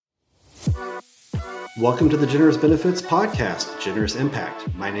Welcome to the Generous Benefits Podcast, Generous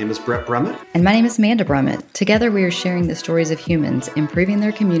Impact. My name is Bret Brummitt. And my name is Amanda Brummitt. Together we are sharing the stories of humans, improving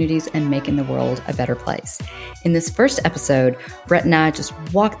their communities and making the world a better place. In this first episode, Bret and I just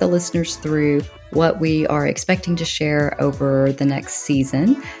walk the listeners through what we are expecting to share over the next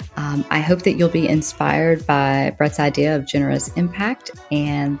season. I hope that you'll be inspired by Bret's idea of generous impact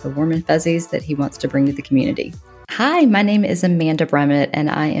and the warm and fuzzies that he wants to bring to the community. Hi, my name is Amanda Brummitt, and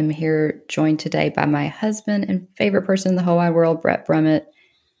I am here joined today by my husband and favorite person in the whole wide world, Bret Brummitt.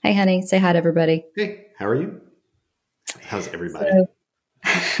 Hey, honey, say hi to everybody. Hey, how are you? How's everybody?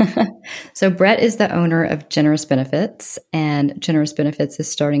 So Bret is the owner of Generous Benefits, and Generous Benefits is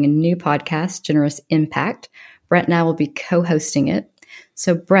starting a new podcast, Generous Impact. Bret and I will be co-hosting it.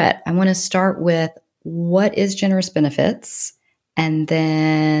 So Bret, I want to start with what is Generous Benefits, and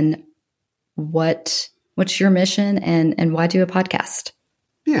then what's your mission and why do a podcast?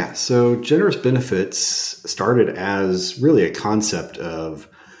 Yeah, so Generous Benefits started as really a concept of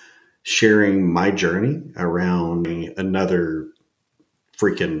sharing my journey around another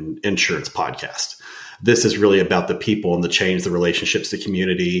freaking insurance podcast. This is really about the people and the change, the relationships, the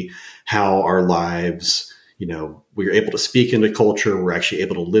community, how our lives, we're able to speak into culture, we're actually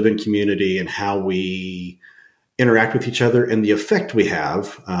able to live in community, and how we interact with each other and the effect we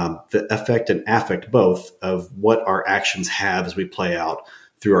have, the effect and affect both of what our actions have as we play out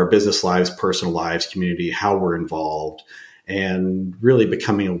through our business lives, personal lives, community, how we're involved, and really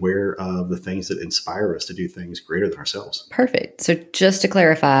becoming aware of the things that inspire us to do things greater than ourselves. Perfect. So just to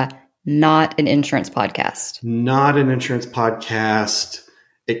clarify, not an insurance podcast. Not an insurance podcast,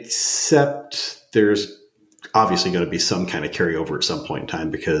 except there's obviously going to be some kind of carryover at some point in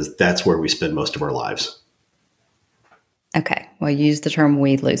time because that's where we spend most of our lives. Okay. Well, use the term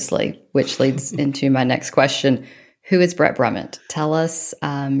we loosely, which leads into my next question. Who is Bret Brummitt? Tell us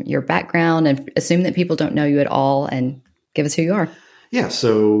your background and assume that people don't know you at all and give us who you are. Yeah.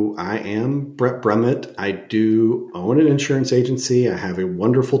 So I am Bret Brummitt. I do own an insurance agency. I have a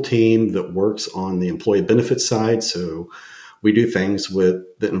wonderful team that works on the employee benefits side. So we do things that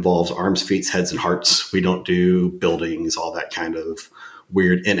involves arms, feet, heads, and hearts. We don't do buildings, all that kind of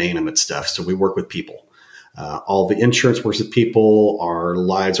weird inanimate stuff. So we work with people. All the insurance works with people, our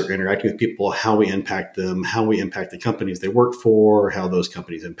lives are interacting with people, how we impact them, how we impact the companies they work for, how those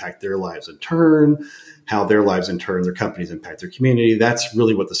companies impact their lives in turn, how their lives in turn, their companies impact their community. That's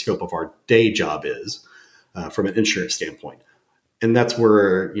really what the scope of our day job is from an insurance standpoint. And that's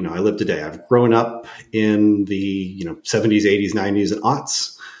where, I live today. I've grown up in the, 70s, 80s, 90s, and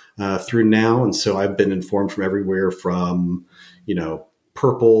aughts through now. And so I've been informed from everywhere from,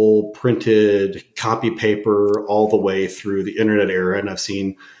 purple printed copy paper all the way through the internet era. And I've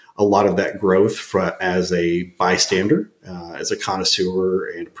seen a lot of that growth as a bystander, as a connoisseur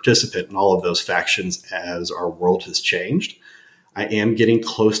and a participant in all of those factions as our world has changed. I am getting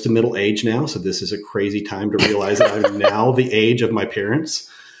close to middle age now. So this is a crazy time to realize that I'm now the age of my parents.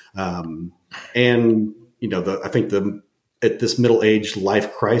 I think at this middle age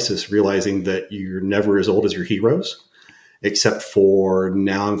life crisis, realizing that you're never as old as your heroes. Except for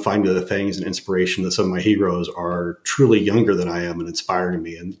now I'm finding the things and inspiration that some of my heroes are truly younger than I am and inspiring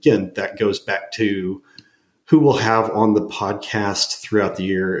me. And again, that goes back to who we'll have on the podcast throughout the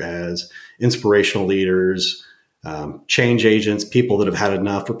year as inspirational leaders, change agents, people that have had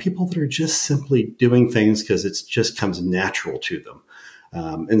enough, or people that are just simply doing things because it just comes natural to them.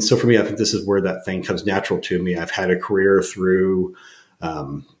 And so for me, I think this is where that thing comes natural to me. I've had a career through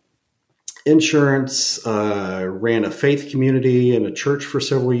insurance, ran a faith community and a church for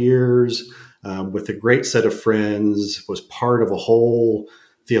several years with a great set of friends, was part of a whole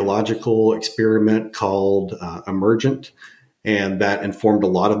theological experiment called Emergent. And that informed a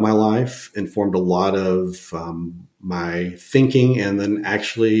lot of my life, informed a lot of my thinking, and then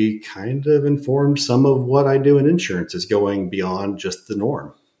actually kind of informed some of what I do in insurance is going beyond just the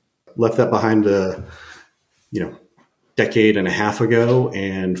norm. Left that behind decade and a half ago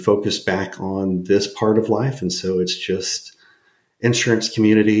and focused back on this part of life. And so it's just insurance,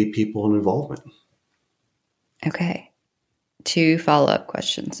 community, people, and involvement. Okay. 2 follow-up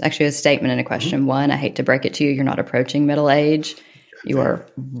questions. Actually, a statement and a question. Mm-hmm. 1, I hate to break it to you. You're not approaching middle age. You are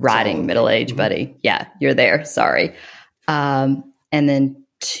riding middle age, mm-hmm. buddy. Yeah, you're there. Sorry. And then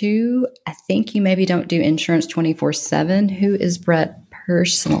 2, I think you maybe don't do insurance 24/7. Who is Bret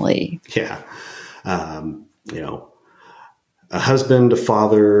personally? Yeah. A husband, a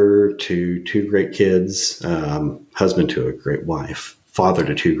father to 2 great kids, husband to a great wife, father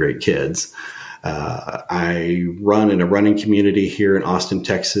to 2 great kids. I run in a running community here in Austin,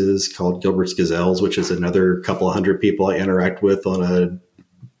 Texas called Gilbert's Gazelles, which is another couple of hundred people I interact with on a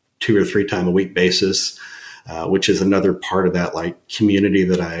 2 or 3 time a week basis, which is another part of that like community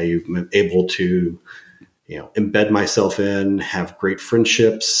that I'm able to, embed myself in, have great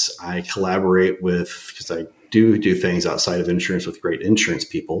friendships. I collaborate with, because I do things outside of insurance with great insurance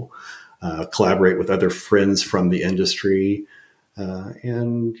people, collaborate with other friends from the industry,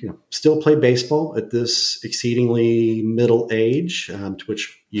 and still play baseball at this exceedingly middle age, to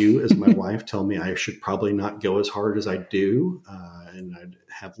which you, as my wife, tell me I should probably not go as hard as I do, and I'd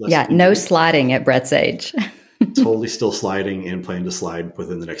have less. Yeah, no sliding at Bret's age. Totally still sliding and plan to slide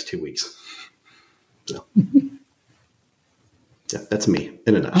within the next 2 weeks. So, yeah, that's me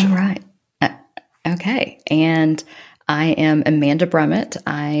in a nutshell. All right. Okay. And I am Amanda Brummitt.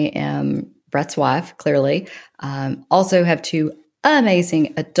 I am Bret's wife, clearly. Also have 2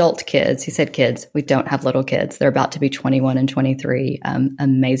 amazing adult kids. He said kids. We don't have little kids. They're about to be 21 and 23.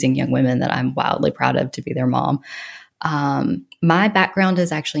 Amazing young women that I'm wildly proud of to be their mom. My background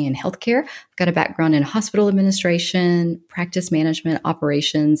is actually in healthcare. I've got a background in hospital administration, practice management,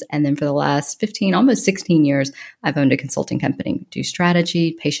 operations, and then for the last 15, almost 16 years, I've owned a consulting company, do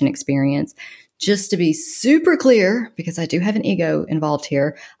strategy, patient experience. Just to be super clear, because I do have an ego involved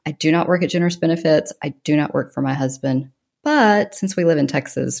here, I do not work at Generous Benefits. I do not work for my husband. But since we live in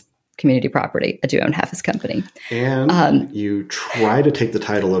Texas, community property, I do own half his company. And you try to take the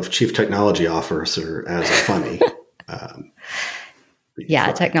title of Chief Technology Officer as a funny.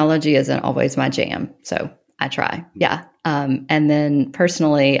 Yeah, technology isn't always my jam. So I try. Yeah. And then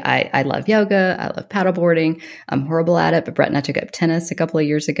personally, I love yoga. I love paddleboarding. I'm horrible at it, but Bret and I took up tennis a couple of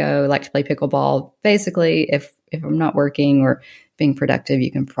years ago. I like to play pickleball. Basically, if I'm not working or being productive,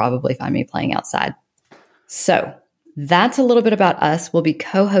 you can probably find me playing outside. So that's a little bit about us. We'll be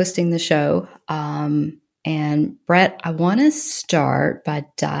co-hosting the show. And Bret, I want to start by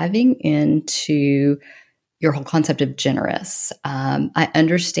diving into your whole concept of generous. I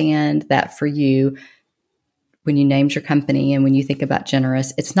understand that for you, when you named your company and when you think about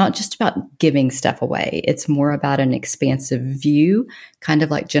generous, it's not just about giving stuff away. It's more about an expansive view, kind of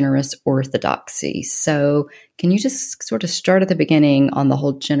like generous orthodoxy. So can you just sort of start at the beginning on the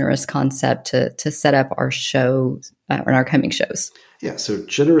whole generous concept to set up our show and our coming shows? Yeah, so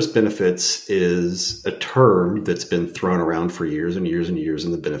generous benefits is a term that's been thrown around for years and years and years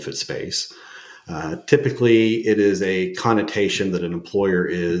in the benefit space. Typically, it is a connotation that an employer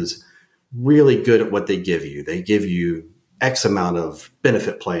is really good at what they give you. They give you X amount of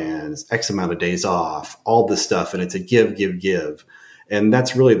benefit plans, X amount of days off, all this stuff, and it's a give, give, give. And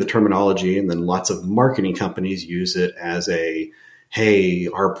that's really the terminology. And then lots of marketing companies use it as a, hey,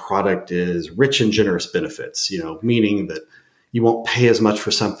 our product is rich and generous benefits, meaning that you won't pay as much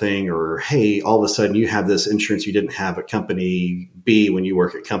for something, or, hey, all of a sudden you have this insurance you didn't have at company B when you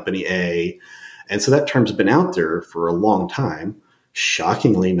work at company A. And so that term's been out there for a long time.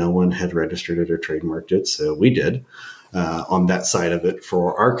 Shockingly, no one had registered it or trademarked it. So we did on that side of it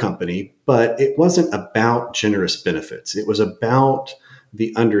for our company. But it wasn't about generous benefits. It was about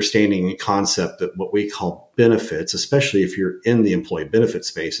the understanding and concept that what we call benefits, especially if you're in the employee benefit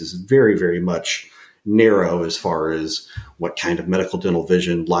space, is very, very much narrow as far as what kind of medical, dental,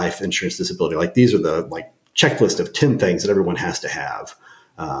 vision, life, insurance, disability. Like these are the checklist of 10 things that everyone has to have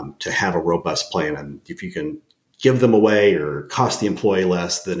a robust plan. And if you can give them away or cost the employee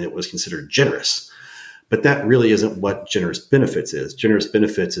less, then it was considered generous. But that really isn't what generous benefits is. Generous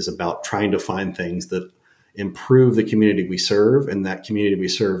benefits is about trying to find things that improve the community we serve. And that community we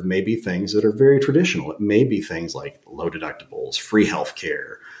serve may be things that are very traditional. It may be things like low deductibles, free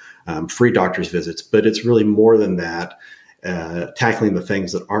healthcare, free doctor's visits, but it's really more than that. Tackling the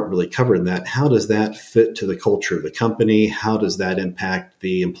things that aren't really covered in that. How does that fit to the culture of the company? How does that impact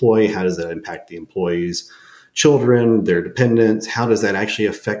the employee? How does that impact the employee's children, their dependents? How does that actually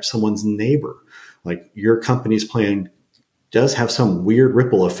affect someone's neighbor? Like your company's plan does have some weird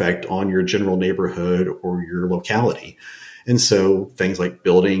ripple effect on your general neighborhood or your locality. And so things like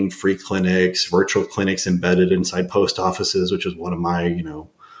building free clinics, virtual clinics embedded inside post offices, which is one of my,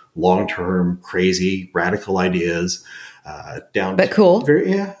 long-term, crazy, radical ideas. But cool.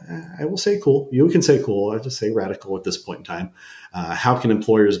 I will say cool. You can say cool. I just say radical at this point in time. How can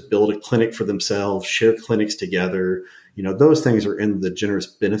employers build a clinic for themselves, share clinics together? Those things are in the generous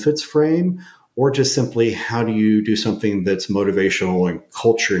benefits frame, or just simply how do you do something that's motivational and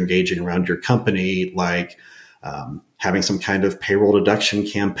culture engaging around your company, like having some kind of payroll deduction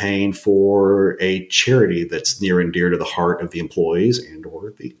campaign for a charity that's near and dear to the heart of the employees and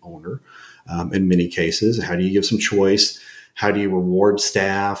or the owner. In many cases, how do you give some choice? How do you reward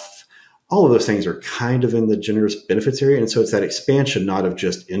staff? All of those things are kind of in the generous benefits area. And so it's that expansion, not of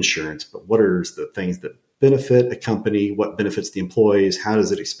just insurance, but what are the things that benefit a company? What benefits the employees? How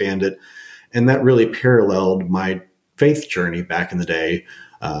does it expand it? And that really paralleled my faith journey back in the day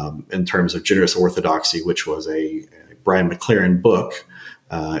in terms of generous orthodoxy, which was a Brian McLaren book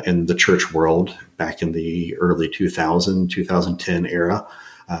in the church world back in the early 2010 era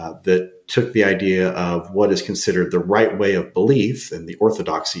that took the idea of what is considered the right way of belief in the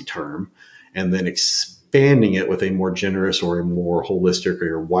orthodoxy term, and then expanding it with a more generous or a more holistic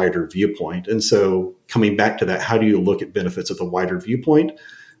or wider viewpoint. And so coming back to that, how do you look at benefits with a wider viewpoint?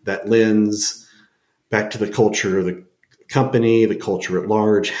 That lens back to the culture of the company, the culture at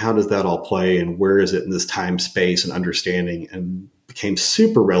large, how does that all play and where is it in this time, space, and understanding, and became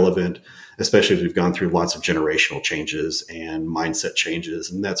super relevant, especially as we've gone through lots of generational changes and mindset changes.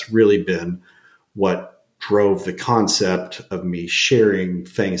 And that's really been what drove the concept of me sharing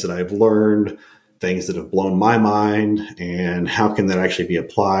things that I've learned, things that have blown my mind, and how can that actually be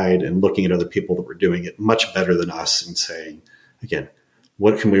applied, and looking at other people that were doing it much better than us and saying, again,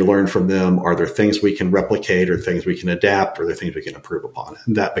 what can we learn from them? Are there things we can replicate or things we can adapt, or are there things we can improve upon?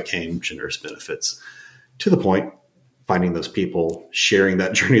 And that became Generous Benefits. To the point, finding those people, sharing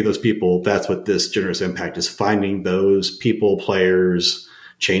that journey of those people, that's what this Generous Impact is, finding those people, players,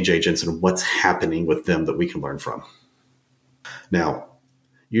 change agents, and what's happening with them that we can learn from. Now,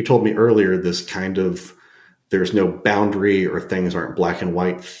 you told me earlier this kind of there's no boundary or things aren't black and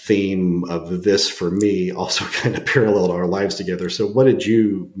white theme of this for me also kind of paralleled our lives together. So what did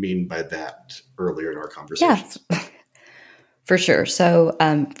you mean by that earlier in our conversation? Yeah, for sure. So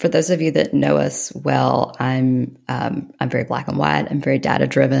for those of you that know us well, I'm very black and white. I'm very data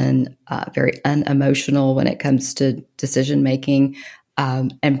driven, very unemotional when it comes to decision making.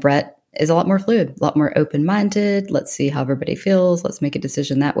 And Bret is a lot more fluid, a lot more open-minded. Let's see how everybody feels. Let's make a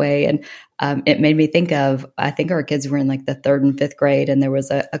decision that way. And it made me think of, I think our kids were in like the 3rd and 5th grade, and there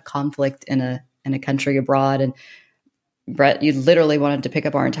was a conflict in a country abroad. And Bret, you literally wanted to pick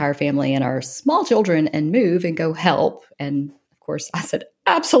up our entire family and our small children and move and go help. And of course I said,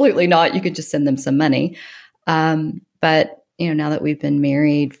 absolutely not. You could just send them some money. But now that we've been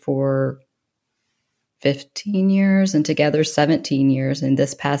married for 15 years and together 17 years. And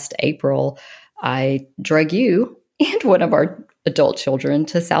this past April, I drug you and one of our adult children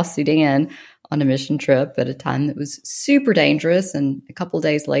to South Sudan on a mission trip at a time that was super dangerous. And a couple of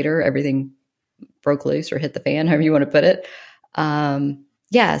days later, everything broke loose or hit the fan, however you want to put it.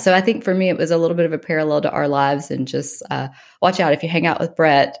 So I think for me, it was a little bit of a parallel to our lives, and just watch out if you hang out with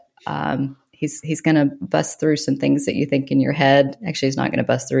Bret. He's going to bust through some things that you think in your head. Actually, he's not going to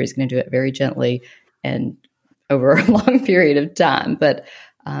bust through. He's going to do it very gently and over a long period of time. But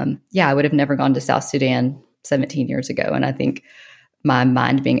I would have never gone to South Sudan 17 years ago. And I think my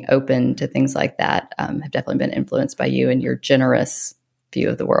mind being open to things like that have definitely been influenced by you and your generous view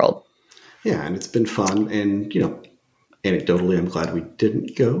of the world. Yeah, and it's been fun. And, anecdotally, I'm glad we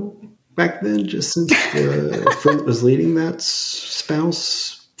didn't go back then, just since the friend that was leading that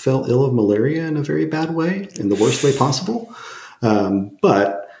spouse fell ill of malaria in a very bad way, in the worst way possible.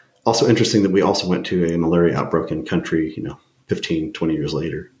 But also interesting that we also went to a malaria outbreak in country, 15, 20 years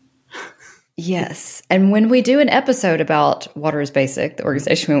later. Yes. And when we do an episode about Water is Basic, the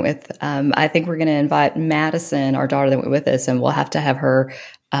organization we went with, I think we're going to invite Madison, our daughter that went with us, and we'll have to have her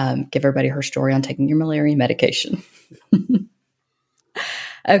give everybody her story on taking your malaria medication.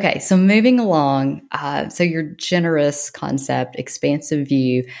 Okay. So moving along. So your generous concept, expansive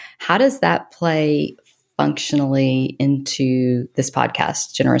view, how does that play functionally into this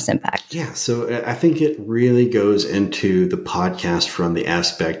podcast, Generous Impact? Yeah, so I think it really goes into the podcast from the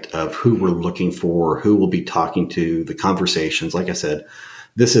aspect of who we're looking for, who we'll be talking to, the conversations. Like I said,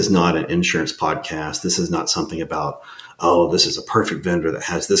 this is not an insurance podcast. This is not something about, this is a perfect vendor that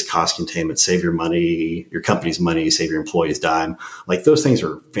has this cost containment, save your money, your company's money, save your employees' dime. Like, those things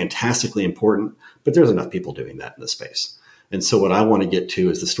are fantastically important, but there's enough people doing that in this space. And so what I want to get to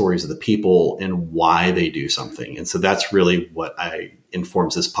is the stories of the people and why they do something. And so that's really what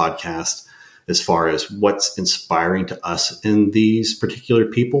informs this podcast, as far as what's inspiring to us in these particular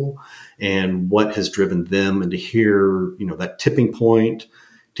people and what has driven them, and to hear, that tipping point,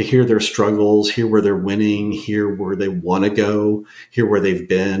 to hear their struggles, hear where they're winning, hear where they want to go, hear where they've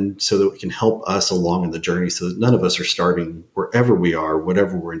been, so that we can help us along in the journey, so that none of us are starting wherever we are,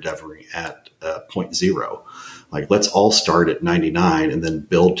 whatever we're endeavoring at point zero. Like, let's all start at 99 and then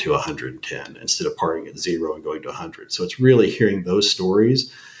build to 110 instead of parting at 0 and going to 100. So it's really hearing those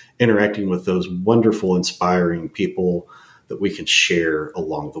stories, interacting with those wonderful, inspiring people that we can share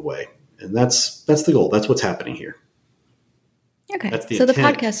along the way. And that's the goal. That's what's happening here. Okay. So the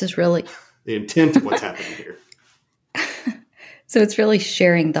podcast is really the intent of what's happening here. So it's really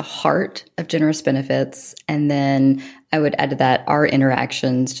sharing the heart of generous benefits. And then I would add to that our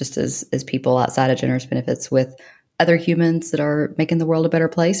interactions just as people outside of generous benefits with other humans that are making the world a better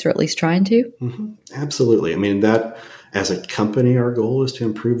place, or at least trying to. Mm-hmm. Absolutely. I mean, that as a company, our goal is to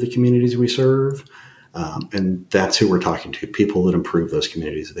improve the communities we serve. And that's who we're talking to, people that improve those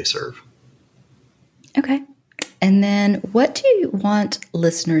communities that they serve. Okay. And then what do you want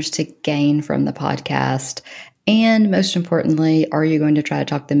listeners to gain from the podcast? And most importantly, are you going to try to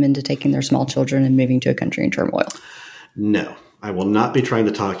talk them into taking their small children and moving to a country in turmoil? No, I will not be trying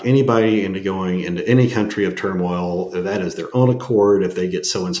to talk anybody into going into any country of turmoil. That is their own accord if they get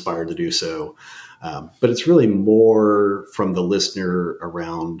so inspired to do so. But it's really more from the listener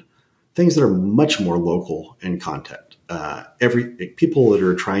around things that are much more local in content. People that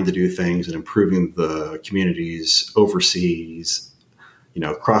are trying to do things and improving the communities overseas,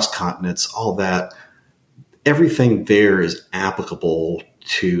 across continents, all that, everything there is applicable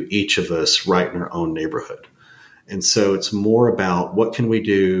to each of us right in our own neighborhood. And so it's more about what can we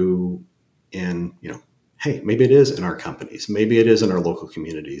do in, hey, maybe it is in our companies. Maybe it is in our local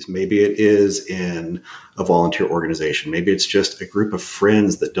communities. Maybe it is in a volunteer organization. Maybe it's just a group of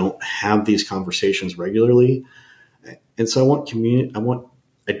friends that don't have these conversations regularly. And so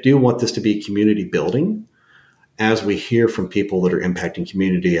I do want this to be community building. As we hear from people that are impacting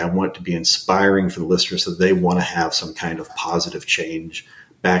community, I want it to be inspiring for the listeners so they want to have some kind of positive change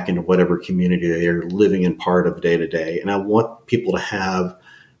back into whatever community they are living in part of day to day. And I want people to have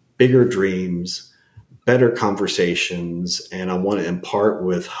bigger dreams, better conversations, and I want to impart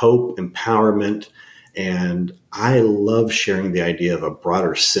with hope, empowerment. And I love sharing the idea of a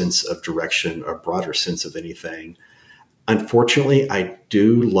broader sense of direction, a broader sense of anything. Unfortunately, I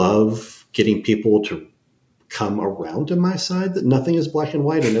do love getting people to come around to my side that nothing is black and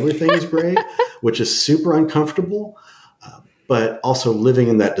white and everything is gray, which is super uncomfortable. But also living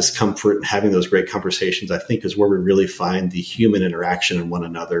in that discomfort and having those great conversations, I think, is where we really find the human interaction in one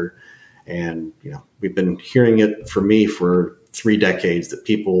another. And, we've been hearing it for me for 3 decades that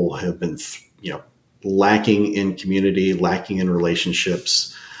people have been, lacking in community, lacking in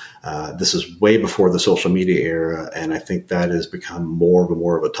relationships. This is way before the social media era. And I think that has become more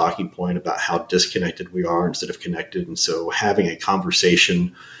of a talking point about how disconnected we are instead of connected. And so having a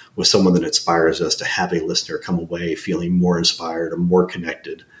conversation with someone that inspires us, to have a listener come away feeling more inspired or more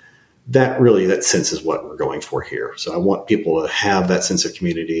connected, that sense is what we're going for here. So I want people to have that sense of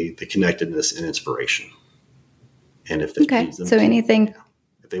community, the connectedness and inspiration. And if they need them,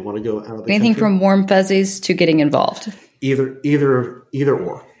 if they want to go out of the anything country, from warm fuzzies to getting involved. Either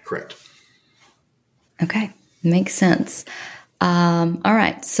or, correct. Okay. Makes sense. All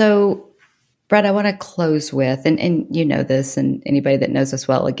right. So Bret, I want to close with, and you know this, and anybody that knows us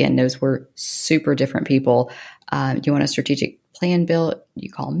well, again, knows we're super different people. You want a strategic plan built, you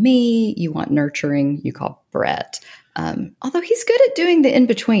call me. You want nurturing, you call Bret. Although he's good at doing the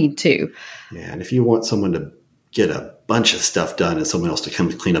in-between too. Yeah, and if you want someone to get a bunch of stuff done and someone else to come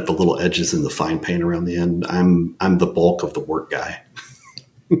clean up the little edges and the fine paint around the end, I'm the bulk of the work guy.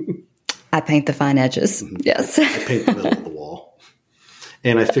 I paint the fine edges. Mm-hmm. Yes. I paint the middle of the wall.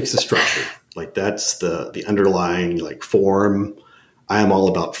 And I fix the structure. Like that's the underlying form. I am all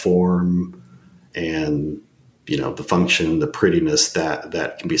about form and, the function, the prettiness,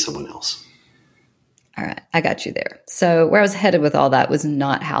 that can be someone else. All right. I got you there. So where I was headed with all that was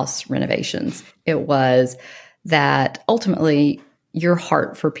not house renovations. It was that ultimately your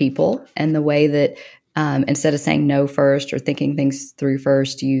heart for people and the way that instead of saying no first or thinking things through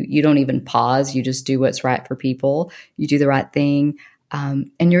first, you don't even pause. You just do what's right for people. You do the right thing.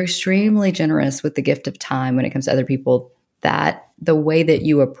 And you're extremely generous with the gift of time when it comes to other people. That the way that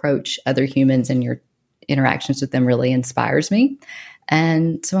you approach other humans and your interactions with them really inspires me.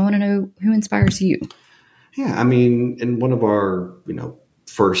 And so I want to know who inspires you. Yeah. I mean, and one of our,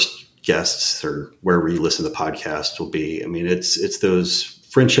 first guests or wherever you listen to the podcast will be, it's those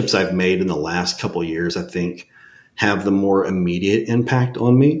friendships I've made in the last couple of years, I think have the more immediate impact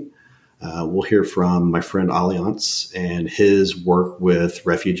on me. We'll hear from my friend Alliance and his work with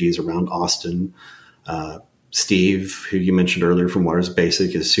refugees around Austin. Steve, who you mentioned earlier from Waters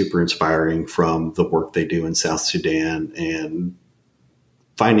Basic, is super inspiring from the work they do in South Sudan and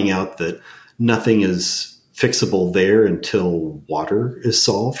finding out that nothing is fixable there until water is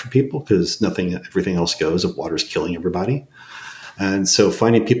solved for people, because everything else goes if water's killing everybody. And so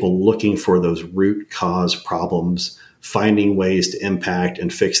finding people looking for those root cause problems, finding ways to impact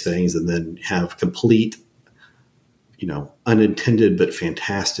and fix things, and then have complete, unintended but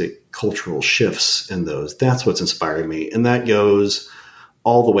fantastic cultural shifts in those. That's what's inspiring me. And that goes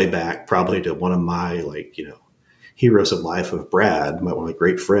all the way back probably to one of my, heroes of life of Brad, one of my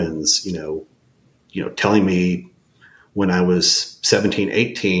great friends, telling me when I was 17,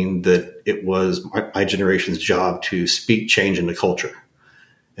 18, that it was my generation's job to speak change into culture.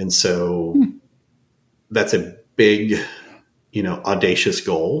 And so that's a big, audacious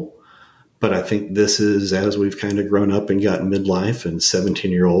goal. But I think this is, as we've kind of grown up and gotten midlife and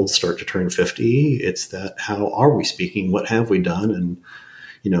 17-year-olds start to turn 50, it's that, how are we speaking? What have we done? And,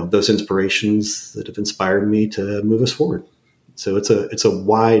 those inspirations that have inspired me to move us forward. So it's a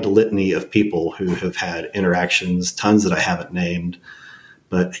wide litany of people who have had interactions, tons that I haven't named.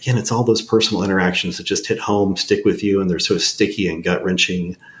 But again, it's all those personal interactions that just hit home, stick with you, and they're so sticky and gut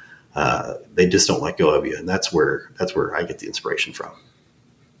wrenching. They just don't let go of you. And that's where I get the inspiration from.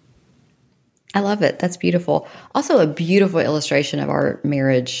 I love it. That's beautiful. Also a beautiful illustration of our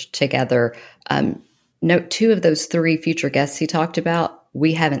marriage together. Note 2 of those 3 future guests he talked about,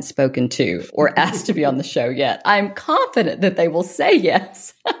 we haven't spoken to or asked to be on the show yet. I'm confident that they will say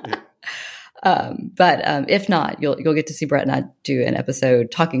yes. But if not, you'll get to see Bret and I do an episode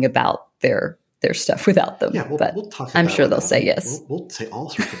talking about their stuff without them. Yeah, we'll talk about I'm sure they'll that. say yes. We'll say all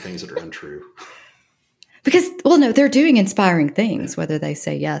sorts of things that are untrue. Because, no, they're doing inspiring things, whether they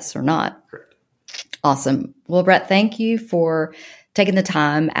say yes or not. Correct. Awesome. Well, Bret, thank you for taking the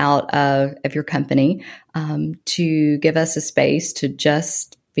time out of your company to give us a space to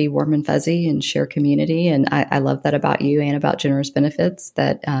just be warm and fuzzy and share community. And I love that about you and about Generous Benefits,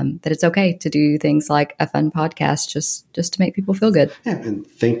 that it's okay to do things like a fun podcast just to make people feel good. Yeah, and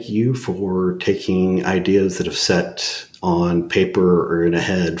thank you for taking ideas that have set on paper or in a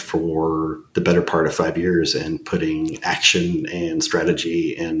head for the better part of 5 years and putting action and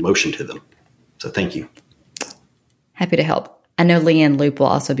strategy and motion to them. So thank you. Happy to help. I know Leanne Loop will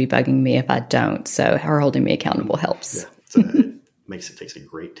also be bugging me if I don't, so her holding me accountable helps. Yeah, it takes a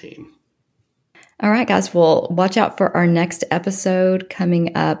great team. All right, guys. Well, watch out for our next episode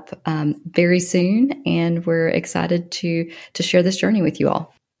coming up very soon, and we're excited to share this journey with you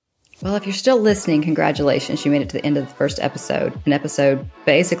all. Well, if you're still listening, congratulations. You made it to the end of the first episode, an episode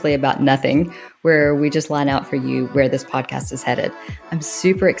basically about nothing, where we just line out for you where this podcast is headed. I'm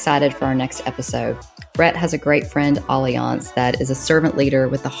super excited for our next episode. Bret has a great friend, Allianz, that is a servant leader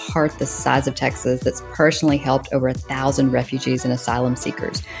with a heart the size of Texas that's personally helped over 1,000 refugees and asylum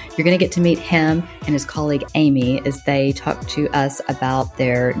seekers. You're going to get to meet him and his colleague, Amy, as they talk to us about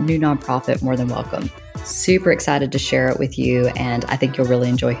their new nonprofit, More Than Welcome. Super excited to share it with you, and I think you'll really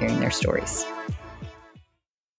enjoy hearing their stories.